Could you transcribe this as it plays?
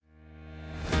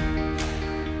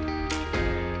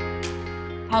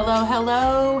Hello,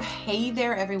 hello. Hey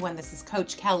there, everyone. This is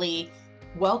Coach Kelly.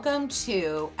 Welcome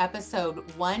to episode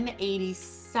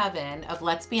 187 of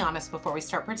Let's Be Honest Before We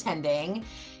Start Pretending.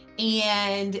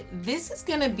 And this is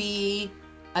going to be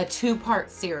a two-part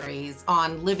series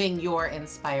on living your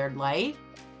inspired life.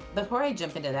 Before I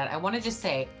jump into that, I want to just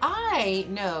say, I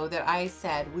know that I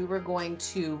said we were going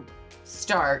to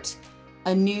start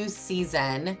a new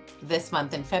season this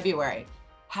month in February.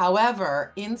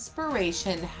 However,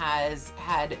 inspiration has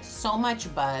had so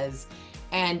much buzz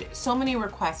and so many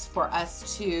requests for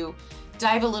us to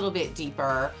dive a little bit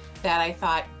deeper that I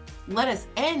thought, let us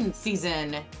end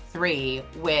season 3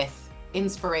 with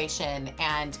inspiration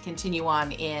and continue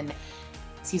on in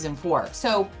season 4.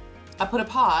 So I put a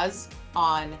pause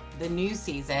on the new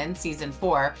season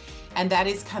 4, and that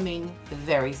is coming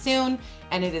very soon.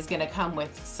 And it is going to come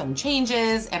with some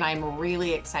changes, and I'm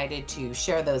really excited to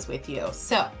share those with you.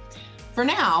 So for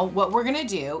now, what we're going to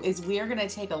do is we are going to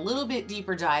take a little bit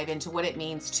deeper dive into what it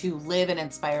means to live an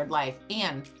inspired life.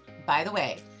 And by the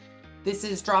way, this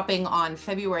is dropping on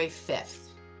February 5th.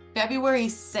 February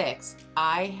 6th,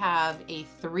 I have a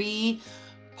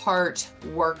 3-part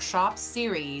workshop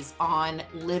series on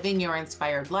living your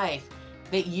inspired life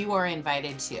that you are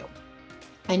invited to.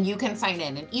 And you can sign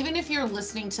in. And even if you're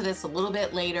listening to this a little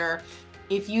bit later,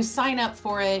 if you sign up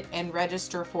for it and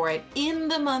register for it in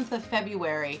the month of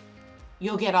February,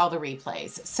 you'll get all the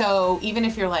replays. So even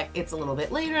if you're like, it's a little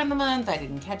bit later in the month, I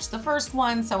didn't catch the first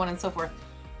one, so on and so forth.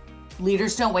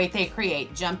 Leaders don't wait, they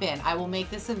create. Jump in. I will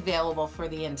make this available for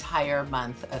the entire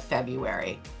month of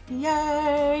February.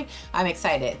 Yay! I'm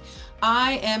excited.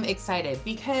 I am excited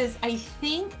because I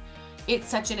think it's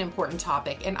such an important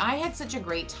topic. And I had such a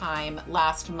great time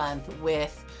last month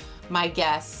with my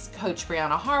guests, Coach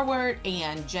Brianna Harward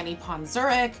and Jenny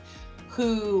Ponzurek,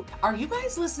 who, are you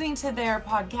guys listening to their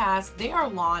podcast? They are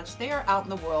launched, they are out in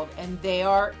the world, and they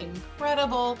are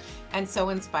incredible and so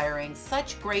inspiring.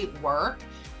 Such great work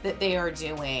that they are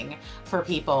doing for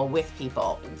people, with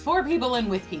people, for people and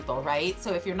with people, right?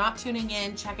 So if you're not tuning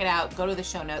in, check it out. Go to the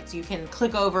show notes. You can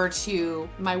click over to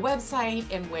my website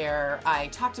and where I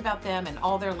talked about them and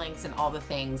all their links and all the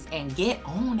things and get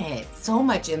on it. So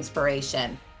much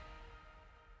inspiration.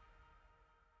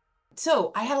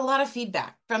 So I had a lot of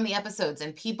feedback from the episodes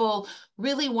and people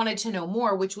really wanted to know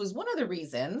more, which was one of the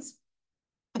reasons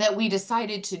that we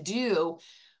decided to do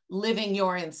Living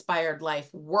Your Inspired Life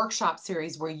workshop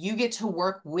series, where you get to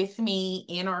work with me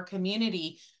in our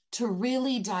community to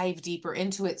really dive deeper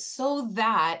into it so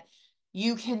that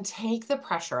you can take the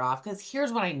pressure off. Because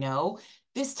here's what I know,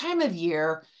 this time of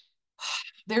year,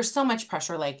 there's so much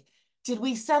pressure. Like, did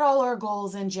we set all our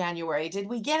goals in January? Did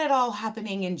we get it all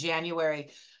happening in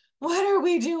January? What are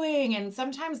we doing? And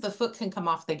sometimes the foot can come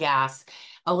off the gas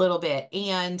a little bit.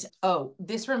 And oh,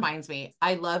 this reminds me,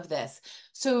 I love this.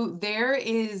 So there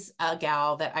is a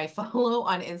gal that I follow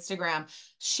on Instagram.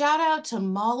 Shout out to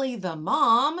Molly the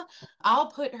mom. I'll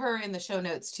put her in the show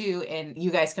notes too, and you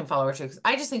guys can follow her too, because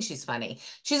I just think she's funny.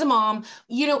 She's a mom.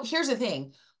 Here's the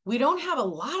thing. We don't have a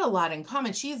lot in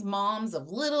common. She's moms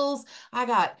of littles.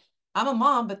 I'm a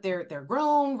mom, but they're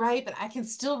grown, right? But I can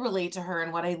still relate to her.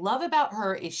 And what I love about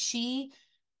her is she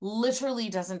literally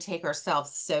doesn't take herself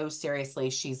so seriously.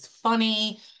 She's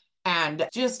funny and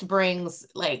just brings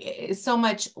like so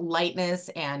much lightness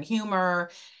and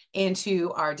humor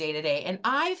into our day to day. And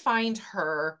I find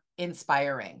her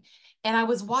inspiring. And I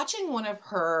was watching one of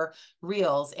her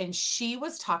reels, and she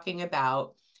was talking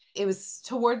about, it was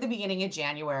toward the beginning of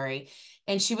January,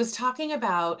 and she was talking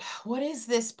about what is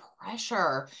this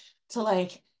pressure to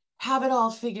like have it all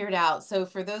figured out. So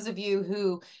for those of you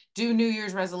who do New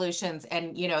Year's resolutions,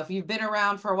 and if you've been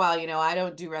around for a while, I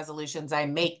don't do resolutions, I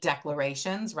make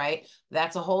declarations, right?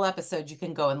 That's a whole episode you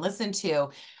can go and listen to.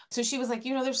 So she was like,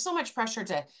 there's so much pressure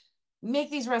to make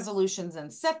these resolutions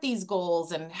and set these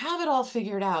goals and have it all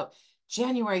figured out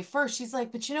January 1st. She's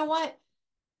like, but you know what?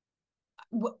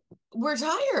 We're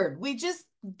tired. We just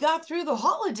got through the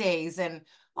holidays and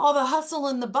all the hustle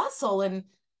and the bustle, and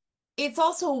it's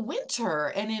also winter.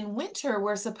 And in winter,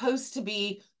 we're supposed to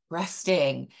be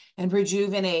resting and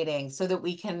rejuvenating so that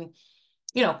we can,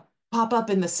 you know, pop up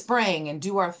in the spring and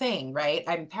do our thing, right?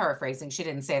 I'm paraphrasing. She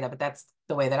didn't say that, but that's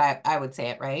the way that I would say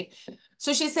it, right?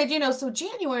 So she said, so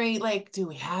January, like, do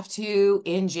we have to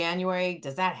in January?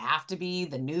 Does that have to be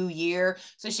the new year?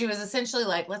 So she was essentially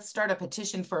like, let's start a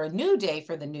petition for a new day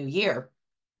for the new year.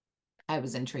 I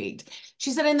was intrigued.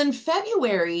 She said, and then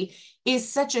February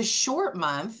is such a short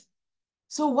month.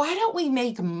 So why don't we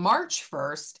make March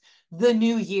 1st the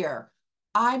new year?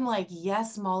 I'm like,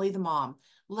 yes, Molly the mom.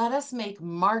 Let us make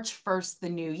March 1st the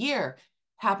new year.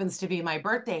 Happens to be my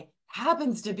birthday.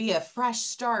 happens to be a fresh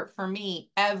start for me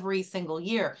every single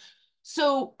year.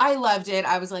 So I loved it.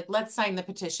 I was like, let's sign the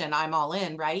petition. I'm all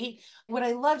in, right? What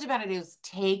I loved about it is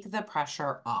take the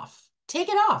pressure off. Take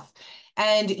it off.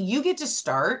 And you get to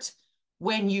start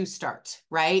when you start,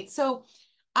 right? So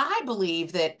I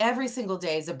believe that every single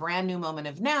day is a brand new moment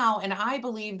of now. And I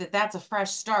believe that that's a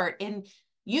fresh start. And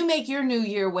you make your new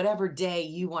year whatever day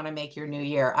you want to make your new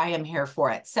year. I am here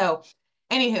for it. So,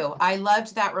 anywho, I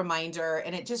loved that reminder.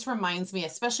 And it just reminds me,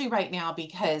 especially right now,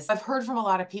 because I've heard from a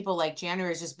lot of people like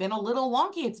January has just been a little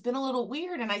wonky. It's been a little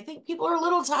weird. And I think people are a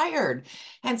little tired.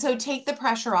 And so take the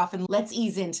pressure off and let's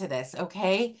ease into this.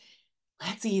 Okay.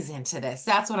 Let's ease into this.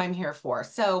 That's what I'm here for.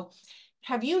 So,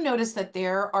 have you noticed that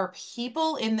there are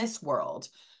people in this world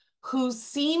who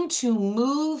seem to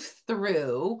move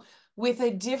through with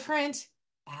a different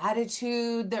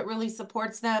attitude that really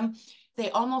supports them?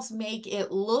 They almost make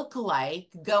it look like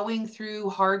going through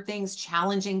hard things,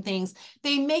 challenging things.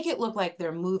 They make it look like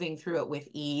they're moving through it with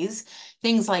ease,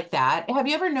 things like that. Have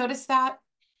you ever noticed that?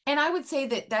 And I would say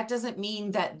that that doesn't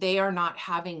mean that they are not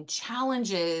having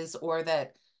challenges or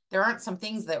that there aren't some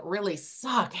things that really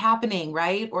suck happening,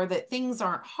 right? Or that things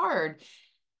aren't hard.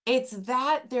 It's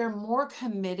that they're more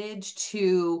committed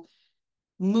to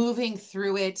moving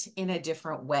through it in a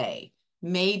different way.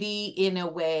 Maybe in a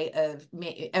way of,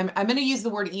 I'm going to use the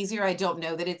word easier. I don't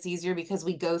know that it's easier because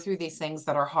we go through these things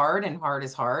that are hard and hard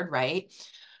is hard, right?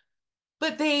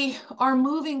 But they are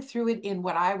moving through it in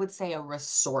what I would say a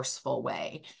resourceful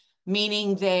way,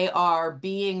 meaning they are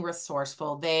being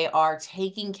resourceful. They are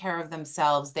taking care of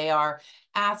themselves. They are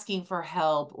asking for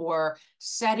help or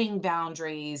setting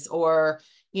boundaries or,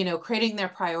 creating their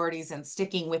priorities and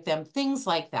sticking with them, things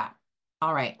like that.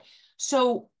 All right.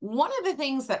 So, one of the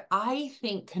things that I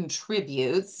think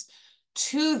contributes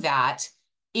to that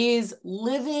is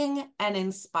living an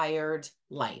inspired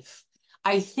life.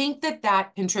 I think that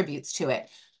that contributes to it.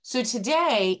 So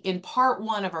today, in part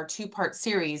one of our two-part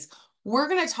series, we're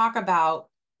going to talk about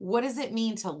what does it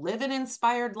mean to live an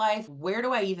inspired life? Where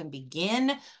do I even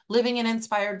begin living an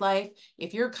inspired life?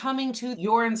 If you're coming to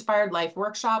your Inspired Life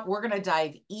workshop, we're going to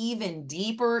dive even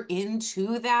deeper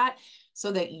into that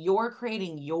so that you're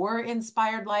creating your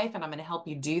inspired life, and I'm going to help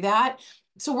you do that.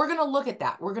 So we're going to look at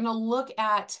that. We're going to look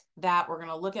at that. We're going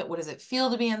to look at what does it feel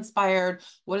to be inspired?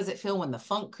 What does it feel when the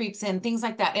funk creeps in? Things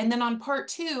like that. And then on part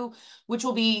two, which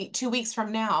will be 2 weeks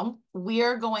from now, we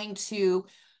are going to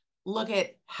look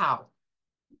at how.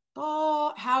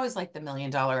 Oh, how is like the $1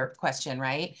 million question,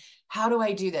 right? How do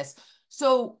I do this?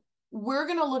 So we're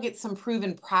going to look at some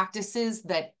proven practices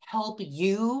that help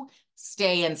you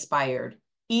stay inspired,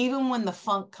 even when the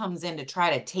funk comes in to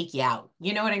try to take you out.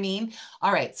 You know what I mean?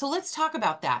 All right, so let's talk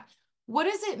about that. What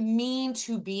does it mean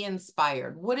to be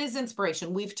inspired? What is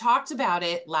inspiration? We've talked about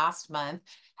it last month,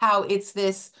 how it's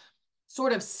this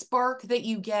sort of spark that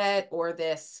you get or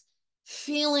this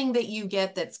feeling that you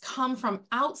get that's come from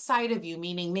outside of you,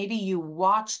 meaning maybe you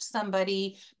watched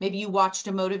somebody, maybe you watched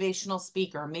a motivational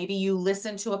speaker, maybe you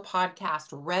listened to a podcast,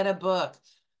 read a book,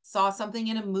 saw something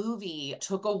in a movie,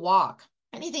 took a walk,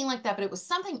 anything like that. But it was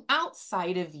something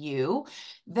outside of you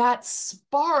that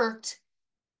sparked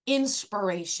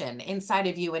inspiration inside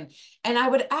of you. And I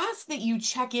would ask that you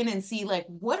check in and see, like,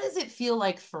 what does it feel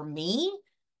like for me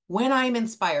when I'm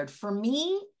inspired? For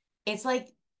me, it's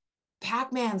like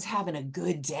Pac-Man's having a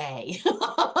good day.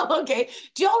 Okay.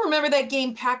 Do y'all remember that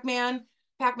game Pac-Man?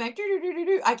 Pac-Man. I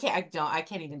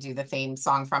can't even do the theme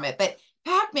song from it, but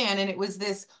Pac-Man, and it was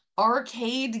this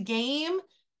arcade game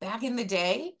back in the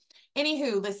day.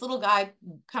 Anywho, this little guy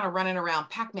kind of running around,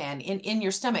 Pac-Man in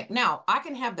your stomach. Now, I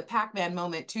can have the Pac-Man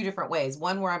moment two different ways.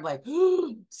 One where I'm like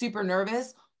super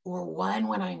nervous, or one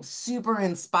when I'm super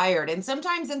inspired. And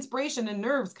sometimes inspiration and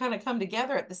nerves kind of come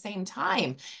together at the same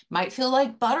time. Might feel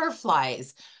like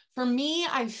butterflies. For me,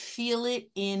 I feel it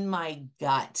in my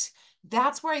gut.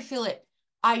 That's where I feel it.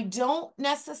 I don't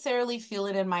necessarily feel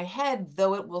it in my head,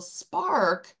 though it will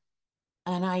spark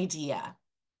an idea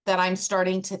that I'm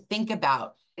starting to think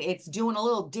about. It's doing a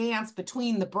little dance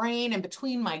between the brain and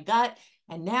between my gut.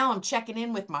 And now I'm checking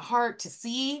in with my heart to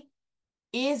see,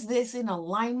 is this in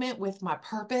alignment with my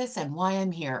purpose and why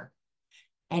I'm here?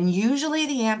 And usually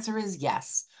the answer is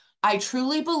yes. I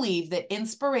truly believe that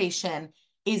inspiration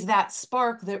is that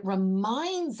spark that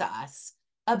reminds us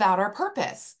about our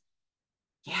purpose.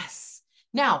 Yes.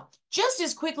 Now, just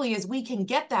as quickly as we can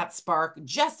get that spark,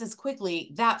 just as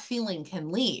quickly that feeling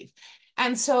can leave.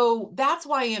 And so that's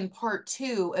why in part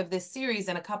two of this series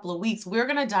in a couple of weeks, we're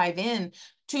going to dive in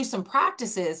to some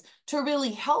practices to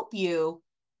really help you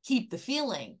keep the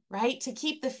feeling, right? To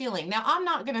keep the feeling. Now, I'm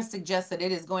not going to suggest that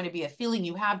it is going to be a feeling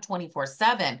you have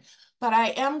 24/7, But I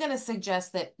am going to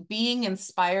suggest that being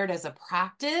inspired as a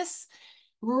practice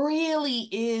really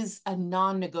is a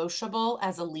non-negotiable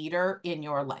as a leader in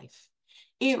your life.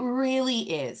 It really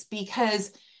is,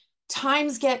 because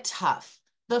times get tough.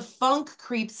 The funk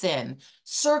creeps in.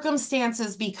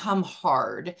 Circumstances become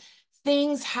hard.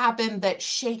 Things happen that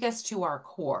shake us to our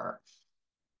core.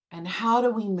 And how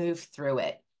do we move through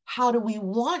it? How do we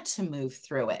want to move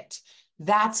through it?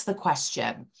 That's the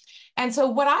question. And so,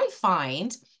 what I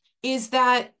find is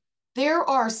that there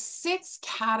are 6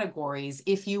 categories,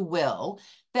 if you will,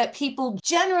 that people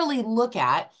generally look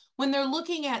at when they're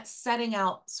looking at setting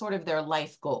out sort of their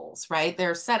life goals, right?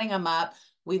 They're setting them up.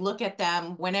 We look at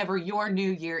them whenever your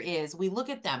new year is, we look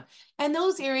at them. And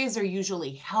those areas are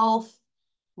usually health,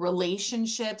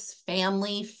 relationships,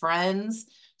 family, friends,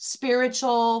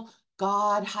 spiritual,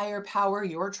 God, higher power,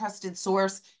 your trusted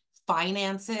source,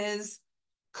 finances,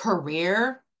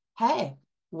 career. Hey,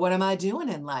 what am I doing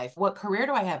in life? What career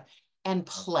do I have? And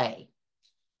play.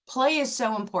 Play is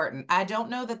so important. I don't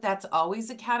know that that's always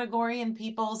a category in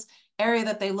people's area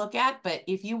that they look at, but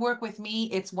if you work with me,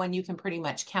 it's one you can pretty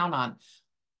much count on.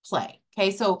 Play.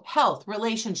 Okay, so health,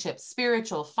 relationships,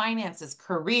 spiritual, finances,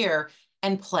 career,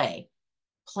 and play.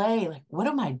 Play, like, what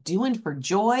am I doing for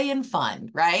joy and fun,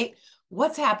 right?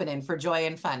 What's happening for joy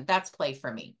and fun? That's play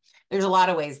for me. There's a lot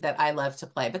of ways that I love to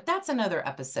play, but that's another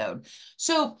episode.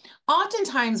 So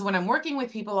oftentimes when I'm working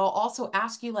with people, I'll also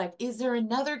ask you, like, is there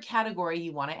another category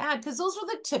you want to add? Because those are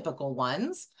the typical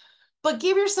ones, but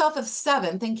give yourself a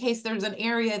 7th in case there's an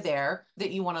area there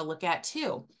that you want to look at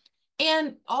too.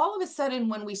 And all of a sudden,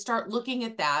 when we start looking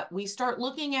at that, we start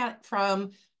looking at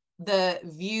from the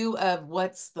view of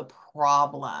what's the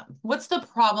problem? What's the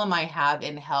problem I have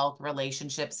in health,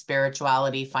 relationships,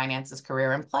 spirituality, finances,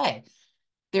 career, and play?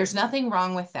 There's nothing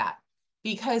wrong with that.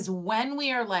 Because when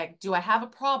we are like, do I have a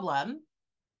problem?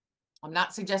 I'm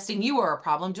not suggesting you are a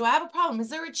problem. Do I have a problem? Is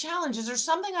there a challenge? Is there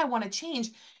something I want to change?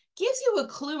 Gives you a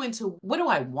clue into what do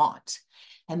I want?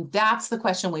 And that's the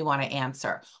question we want to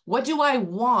answer. What do I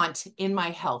want in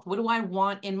my health? What do I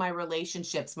want in my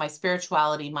relationships, my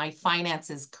spirituality, my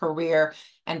finances, career,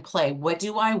 and play? What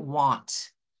do I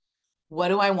want? What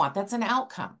do I want? That's an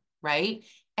outcome, right?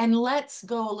 And let's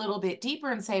go a little bit deeper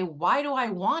and say, why do I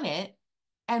want it?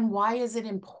 And why is it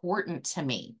important to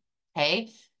me? Okay.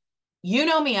 You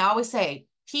know me, I always say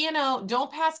P and O,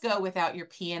 don't pass go without your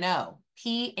P and O.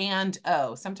 P and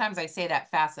O. Sometimes I say that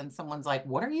fast and someone's like,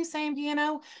 what are you saying, P and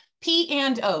O? P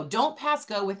and O. Don't pass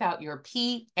go without your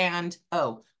P and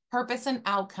O. Purpose and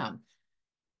outcome.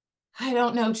 I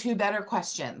don't know 2 better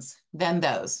questions than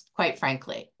those, quite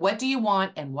frankly. What do you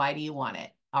want and why do you want it?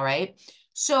 All right.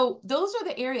 So those are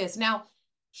the areas. Now,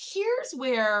 here's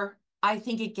where I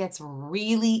think it gets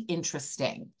really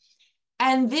interesting.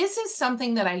 And this is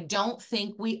something that I don't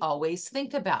think we always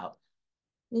think about.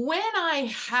 When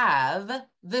I have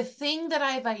the thing that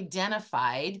I've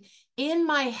identified in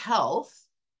my health,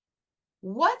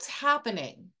 what's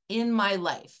happening in my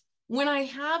life? When I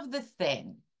have the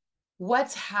thing,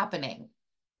 what's happening?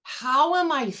 How am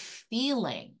I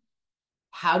feeling?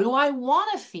 How do I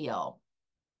want to feel?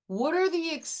 What are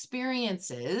the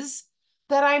experiences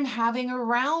that I'm having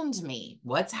around me?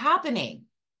 What's happening?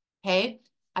 Okay.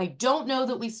 I don't know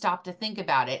that we stop to think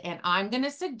about it. And I'm going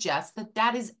to suggest that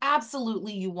that is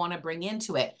absolutely you want to bring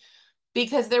into it,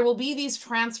 because there will be these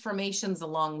transformations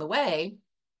along the way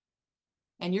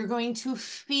and you're going to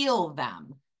feel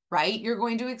them, right? You're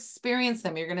going to experience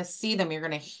them. You're going to see them. You're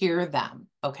going to hear them.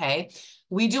 Okay.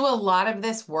 We do a lot of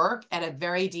this work at a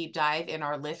very deep dive in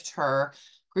our Lift Her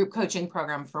group coaching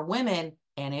program for women,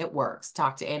 and it works.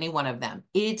 Talk to any one of them.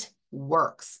 It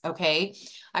works. Okay.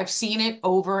 I've seen it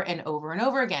over and over and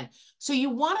over again. So you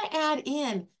want to add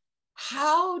in,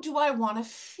 how do I want to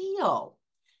feel?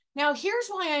 Now, here's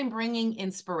why I'm bringing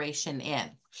inspiration in.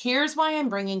 Here's why I'm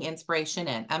bringing inspiration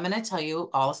in. I'm going to tell you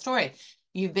all a story.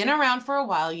 You've been around for a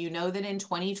while. You know that in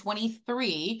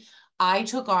 2023, I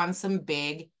took on some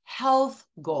big health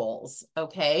goals.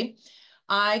 Okay.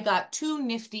 I got 2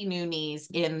 nifty new knees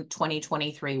in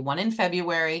 2023, one in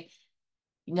February,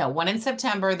 no, one in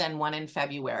September, then one in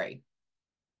February.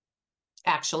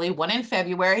 Actually, one in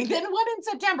February, then one in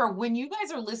September. When you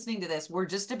guys are listening to this, we're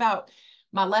just about,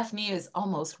 my left knee is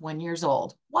almost 1 year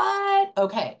old. What?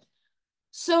 Okay.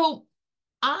 So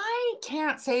I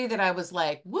can't say that I was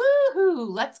like, woohoo,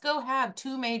 let's go have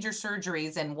 2 major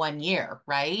surgeries in 1 year,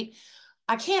 right?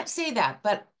 I can't say that,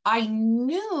 but I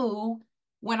knew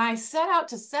when I set out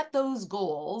to set those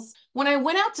goals, when I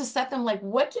went out to set them, like,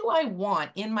 what do I want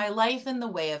in my life in the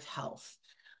way of health?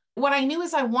 What I knew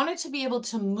is I wanted to be able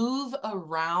to move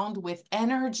around with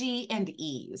energy and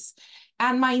ease.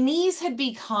 And my knees had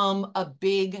become a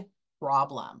big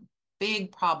problem,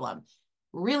 big problem,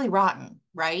 really rotten,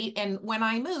 right? And when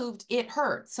I moved, it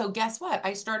hurt. So guess what?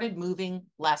 I started moving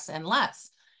less and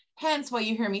less. Hence why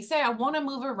you hear me say I want to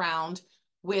move around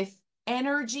with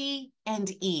energy and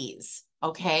ease.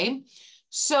 Okay.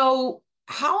 So,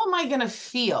 how am I going to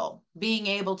feel being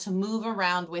able to move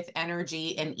around with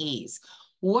energy and ease?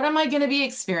 What am I going to be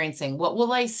experiencing? What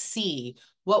will I see?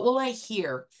 What will I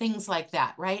hear? Things like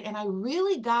that, right? And I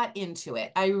really got into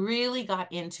it. I really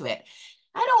got into it.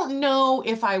 I don't know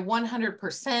if I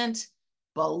 100%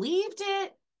 believed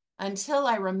it until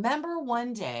I remember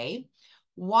one day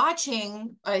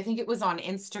watching, I think it was on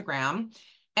Instagram,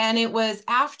 and it was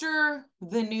after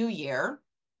the new year,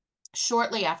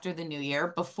 shortly after the new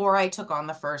year, before I took on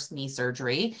the first knee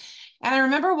surgery. And I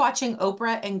remember watching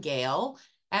Oprah and Gail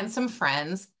and some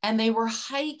friends, and they were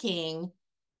hiking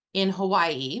in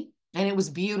Hawaii, and it was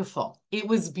beautiful. It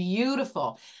was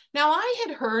beautiful. Now, I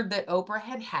had heard that Oprah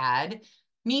had had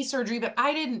knee surgery, but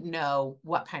I didn't know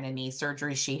what kind of knee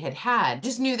surgery she had had,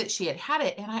 just knew that she had had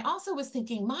it. And I also was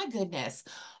thinking, my goodness,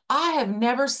 I have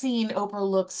never seen Oprah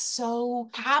look so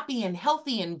happy and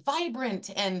healthy and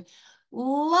vibrant and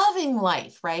loving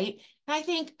life, right? And I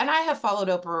think, and I have followed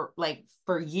Oprah like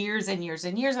for years and years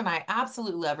and years, and I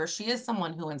absolutely love her. She is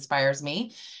someone who inspires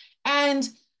me. And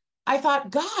I thought,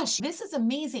 gosh, this is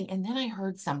amazing. And then I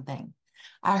heard something.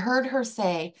 I heard her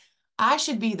say, I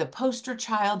should be the poster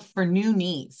child for new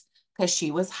knees because she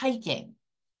was hiking.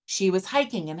 She was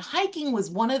hiking, and hiking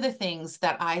was one of the things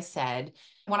that I said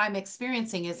when I'm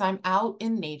experiencing is I'm out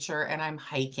in nature and I'm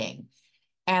hiking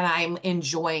and I'm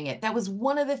enjoying it. That was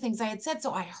one of the things I had said.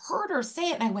 So I heard her say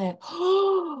it and I went,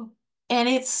 oh, and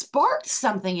it sparked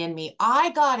something in me.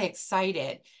 I got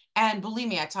excited. And believe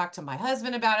me, I talked to my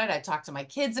husband about it. I talked to my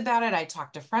kids about it. I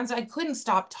talked to friends. I couldn't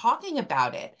stop talking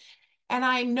about it. And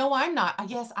I know I'm not, I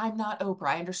guess I'm not Oprah.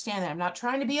 I understand that. I'm not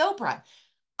trying to be Oprah.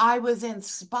 I was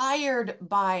inspired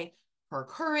by her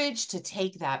courage to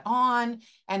take that on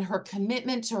and her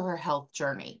commitment to her health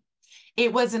journey.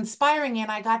 It was inspiring,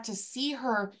 and I got to see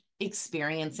her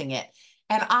experiencing it.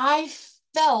 And I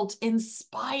felt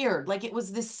inspired, like it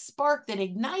was this spark that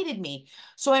ignited me.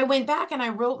 So I went back and I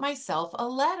wrote myself a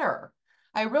letter.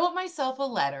 I wrote myself a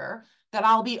letter that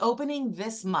I'll be opening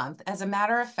this month. As a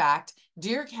matter of fact,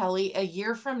 dear Kelly, a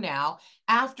year from now,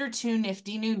 after two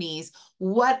nifty new knees,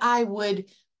 what I would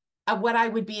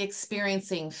be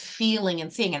experiencing, feeling,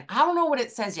 and seeing. And I don't know what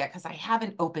it says yet because I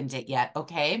haven't opened it yet.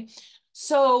 Okay.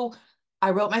 So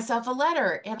I wrote myself a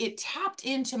letter and it tapped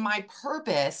into my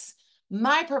purpose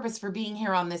for being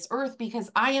here on this earth, because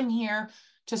I am here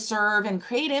to serve and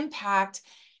create impact.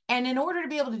 And in order to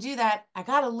be able to do that, I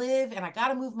got to live and I got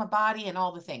to move my body and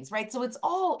all the things, right? So it's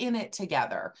all in it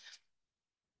together.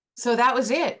 So that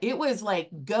was it. It was like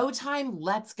go time,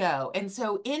 let's go. And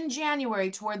so in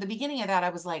January, toward the beginning of that,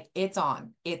 I was like, it's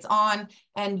on, it's on.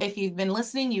 And if you've been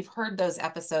listening, you've heard those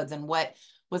episodes and what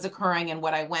was occurring and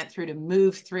what I went through to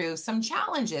move through some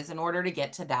challenges in order to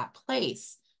get to that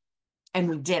place. And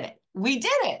we did it. We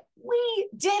did it. We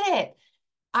did it.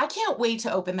 I can't wait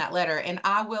to open that letter, and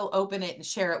I will open it and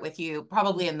share it with you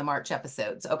probably in the March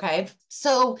episodes. Okay.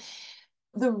 So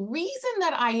the reason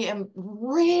that I am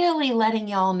really letting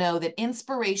y'all know that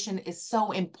inspiration is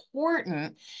so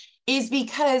important is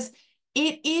because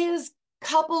it is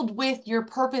coupled with your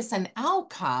purpose and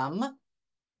outcome,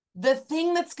 the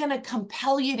thing that's going to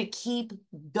compel you to keep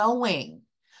going.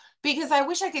 Because I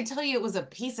wish I could tell you it was a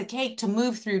piece of cake to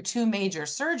move through two major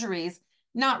surgeries.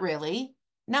 Not really.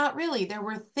 Not really. There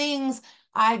were things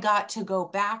I got to go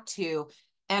back to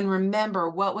and remember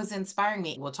what was inspiring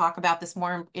me. We'll talk about this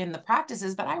more in the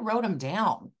practices, but I wrote them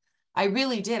down. I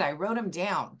really did. I wrote them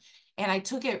down and I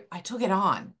took it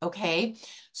on. Okay.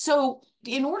 So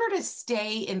in order to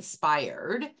stay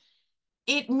inspired,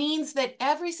 it means that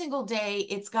every single day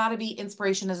it's got to be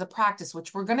inspiration as a practice,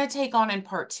 which we're going to take on in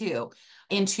part 2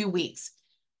 in 2 weeks.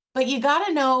 But you got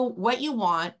to know what you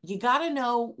want. You got to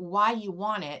know why you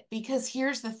want it, because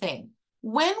here's the thing.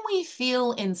 When we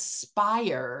feel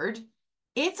inspired,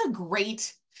 it's a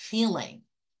great feeling.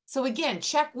 So again,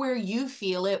 check where you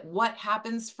feel it, what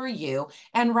happens for you,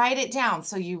 and write it down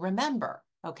so you remember.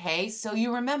 Okay. So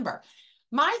you remember.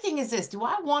 My thing is this: do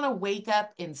I want to wake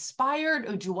up inspired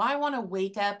or do I want to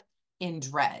wake up in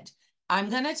dread? I'm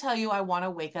going to tell you, I want to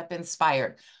wake up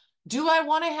inspired. Do I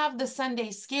want to have the Sunday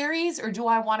scaries or do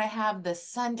I want to have the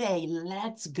Sunday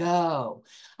let's go?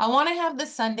 I want to have the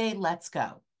Sunday let's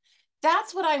go.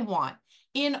 That's what I want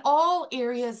in all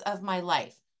areas of my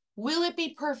life. Will it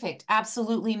be perfect?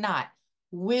 Absolutely not.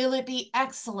 Will it be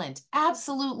excellent?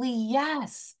 Absolutely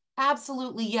yes.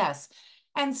 Absolutely yes.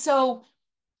 And so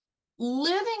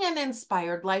living an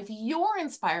inspired life, your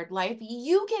inspired life,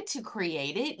 you get to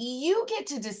create it. You get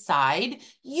to decide.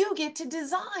 You get to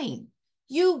design.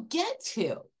 You get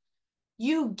to.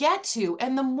 You get to.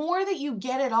 And the more that you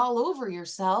get it all over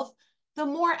yourself, the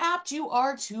more apt you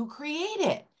are to create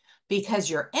it because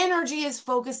your energy is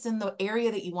focused in the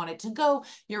area that you want it to go.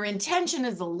 Your intention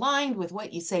is aligned with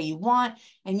what you say you want,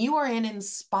 and you are in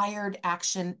inspired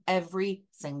action every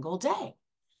single day.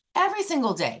 Every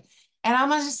single day. And I'm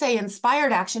going to just say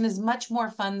inspired action is much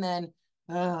more fun than,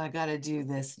 oh, I got to do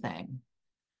this thing.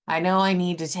 I know I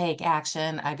need to take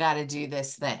action. I got to do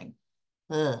this thing.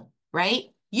 Ugh, right?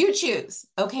 You choose.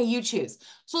 Okay, you choose.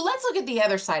 So let's look at the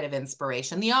other side of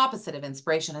inspiration, the opposite of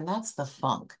inspiration, and that's the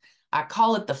funk. I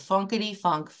call it the funkity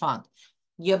funk.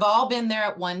 You've all been there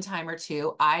at one time or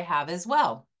two. I have as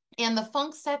well. And the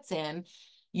funk sets in.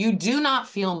 You do not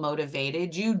feel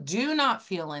motivated. You do not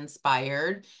feel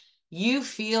inspired. You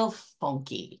feel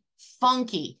funky,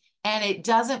 and it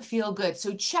doesn't feel good.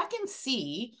 So check and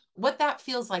see what that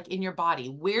feels like in your body.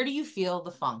 Where do you feel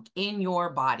the funk in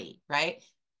your body, right?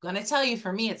 Going to tell you,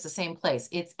 for me, it's the same place.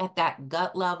 It's at that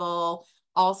gut level.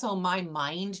 Also, my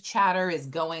mind chatter is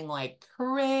going like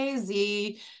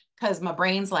crazy because my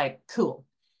brain's like, cool,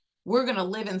 we're going to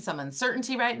live in some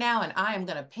uncertainty right now, and I am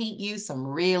going to paint you some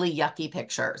really yucky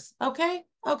pictures. Okay.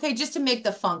 Okay. Just to make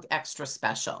the funk extra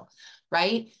special,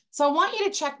 right? So I want you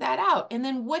to check that out. And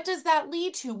then what does that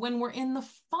lead to when we're in the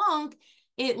funk?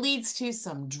 It leads to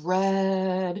some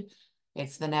dread.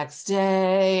 It's the next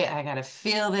day. I got to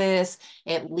feel this.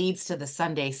 It leads to the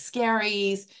Sunday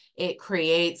scaries. It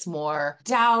creates more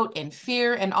doubt and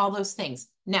fear and all those things.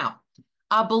 Now,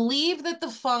 I believe that the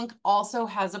funk also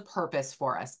has a purpose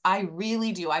for us. I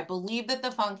really do. I believe that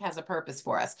the funk has a purpose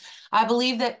for us. I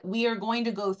believe that we are going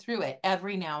to go through it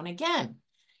every now and again.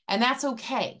 And that's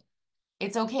okay.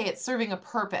 It's okay. It's serving a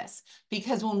purpose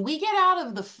because when we get out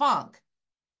of the funk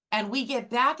and we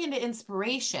get back into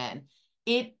inspiration,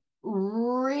 it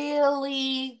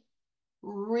really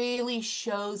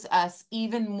shows us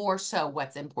even more so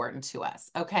what's important to us.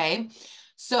 Okay.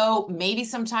 So maybe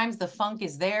sometimes the funk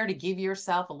is there to give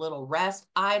yourself a little rest.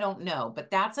 I don't know, but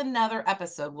that's another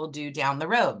episode we'll do down the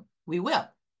road. We will.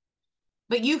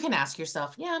 But you can ask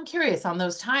yourself, yeah, I'm curious on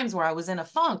those times where I was in a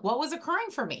funk, what was occurring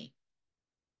for me?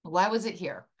 Why was it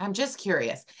here? I'm just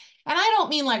curious. And I don't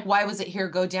mean like, why was it here?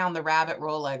 Go down the rabbit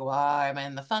roll, like, why am I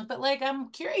in the funk? But like, I'm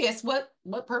curious, what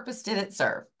purpose did it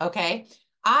serve? Okay.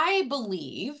 I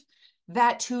believe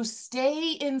that to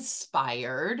stay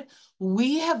inspired,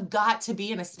 we have got to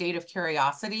be in a state of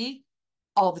curiosity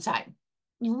all the time.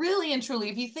 Really and truly,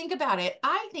 if you think about it,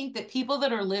 I think that people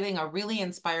that are living a really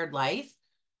inspired life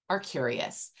are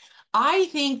curious. I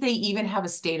think they even have a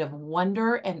state of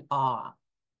wonder and awe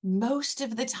most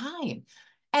of the time.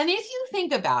 And if you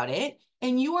think about it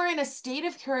and you are in a state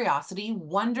of curiosity,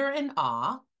 wonder, and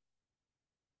awe,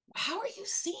 how are you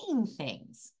seeing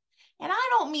things? And I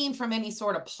don't mean from any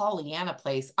sort of Pollyanna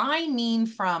place. I mean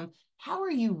from how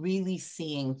are you really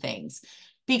seeing things?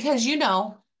 Because,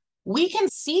 we can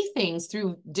see things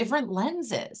through different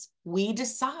lenses. We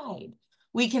decide.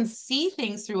 We can see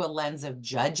things through a lens of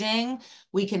judging.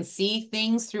 We can see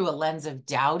things through a lens of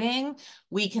doubting.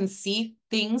 We can see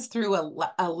things through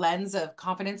a lens of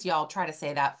confidence. Y'all try to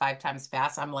say that 5 times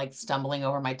fast. I'm like stumbling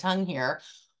over my tongue here.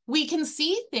 We can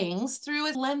see things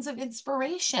through a lens of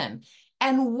inspiration.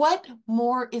 And what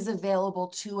more is available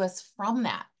to us from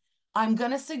that? I'm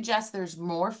going to suggest there's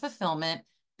more fulfillment,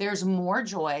 there's more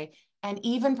joy, and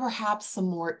even perhaps some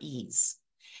more ease.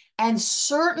 And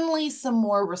certainly some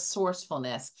more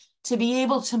resourcefulness to be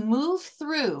able to move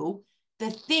through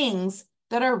the things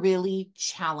that are really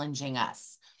challenging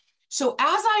us. So,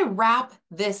 as I wrap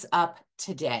this up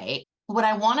today, what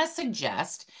I want to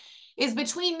suggest is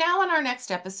between now and our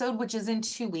next episode, which is in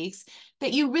 2 weeks,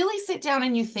 that you really sit down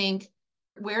and you think,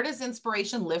 where does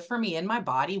inspiration live for me in my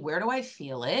body? Where do I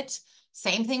feel it?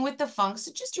 Same thing with the funk.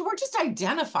 So we're just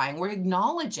identifying, we're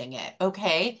acknowledging it,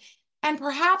 okay? And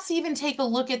perhaps even take a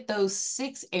look at those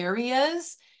 6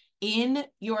 areas in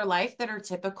your life that are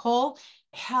typical: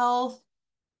 health,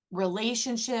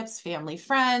 relationships, family,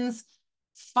 friends,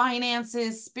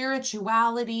 finances,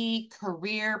 spirituality,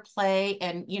 career, play,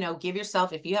 and, give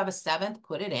yourself, if you have a 7th,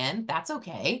 put it in. That's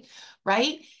okay,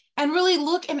 right? And really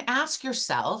look and ask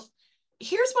yourself,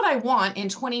 here's what I want in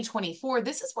 2024.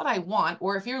 This is what I want.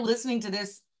 Or if you're listening to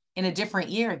this in a different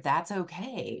year, that's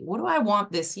okay. What do I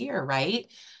want this year, right?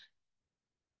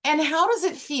 And how does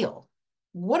it feel?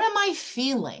 What am I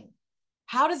feeling?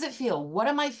 How does it feel? What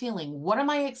am I feeling? What am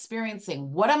I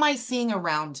experiencing? What am I seeing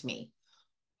around me?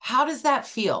 How does that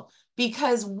feel?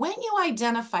 Because when you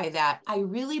identify that, I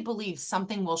really believe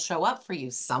something will show up for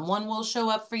you. Someone will show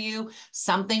up for you.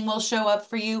 Something will show up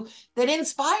for you that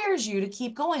inspires you to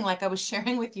keep going. Like I was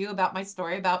sharing with you about my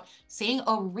story about seeing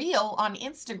a reel on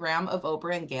Instagram of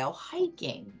Oprah and Gail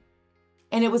hiking.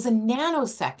 And it was a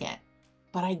nanosecond,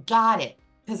 but I got it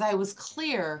because I was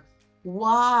clear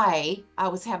why I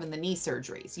was having the knee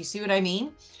surgeries. You see what I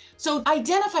mean? So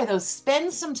identify those,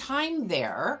 spend some time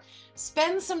there,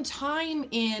 spend some time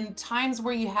in times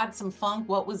where you had some funk,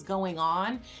 what was going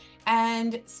on,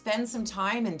 and spend some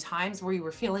time in times where you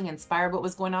were feeling inspired, what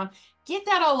was going on. Get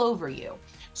that all over you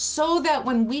so that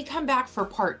when we come back for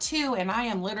part 2, and I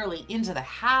am literally into the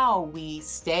how we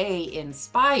stay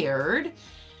inspired,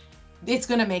 it's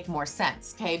going to make more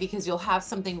sense, okay? Because you'll have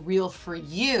something real for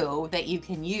you that you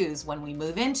can use when we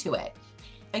move into it.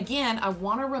 Again, I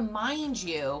want to remind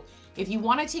you, if you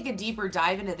want to take a deeper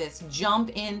dive into this, jump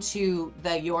into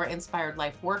the Your Inspired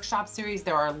Life workshop series.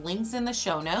 There are links in the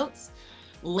show notes,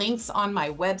 links on my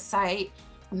website.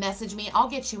 Message me, I'll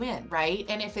get you in, right?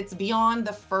 And if it's beyond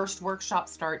the first workshop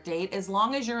start date, as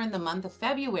long as you're in the month of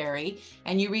February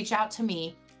and you reach out to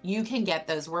me, you can get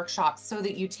those workshops so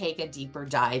that you take a deeper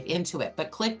dive into it.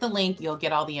 But click the link, you'll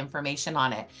get all the information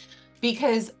on it.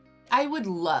 Because I would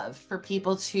love for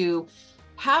people to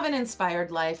have an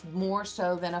inspired life more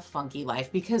so than a funky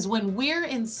life. Because when we're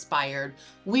inspired,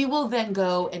 we will then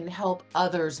go and help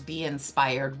others be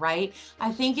inspired, right?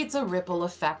 I think it's a ripple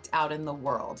effect out in the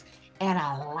world. And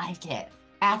I like it.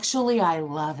 Actually, I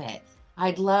love it.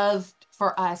 I'd love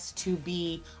for us to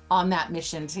be on that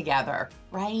mission together,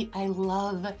 right? I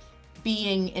love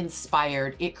being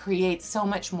inspired. It creates so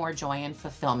much more joy and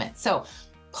fulfillment. So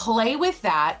play with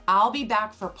that. I'll be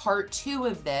back for part 2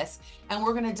 of this, and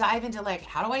we're going to dive into like,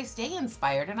 how do I stay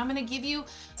inspired? And I'm going to give you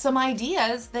some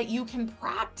ideas that you can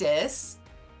practice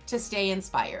to stay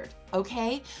inspired.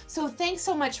 Okay. So thanks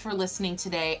so much for listening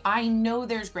today. I know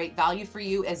there's great value for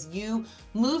you as you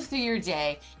move through your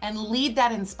day and lead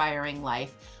that inspiring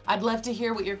life. I'd love to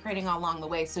hear what you're creating along the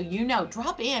way. So,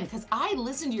 drop in because I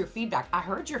listened to your feedback. I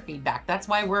heard your feedback. That's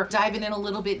why we're diving in a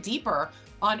little bit deeper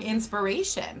on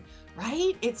inspiration,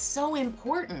 right? It's so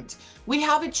important. We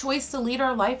have a choice to lead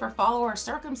our life or follow our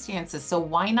circumstances. So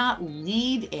why not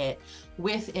lead it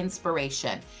with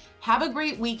inspiration? Have a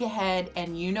great week ahead.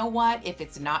 And you know what? If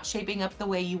it's not shaping up the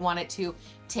way you want it to,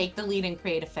 take the lead and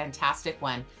create a fantastic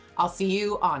one. I'll see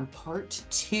you on part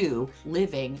 2,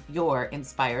 Living Your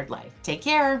Inspired Life. Take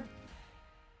care.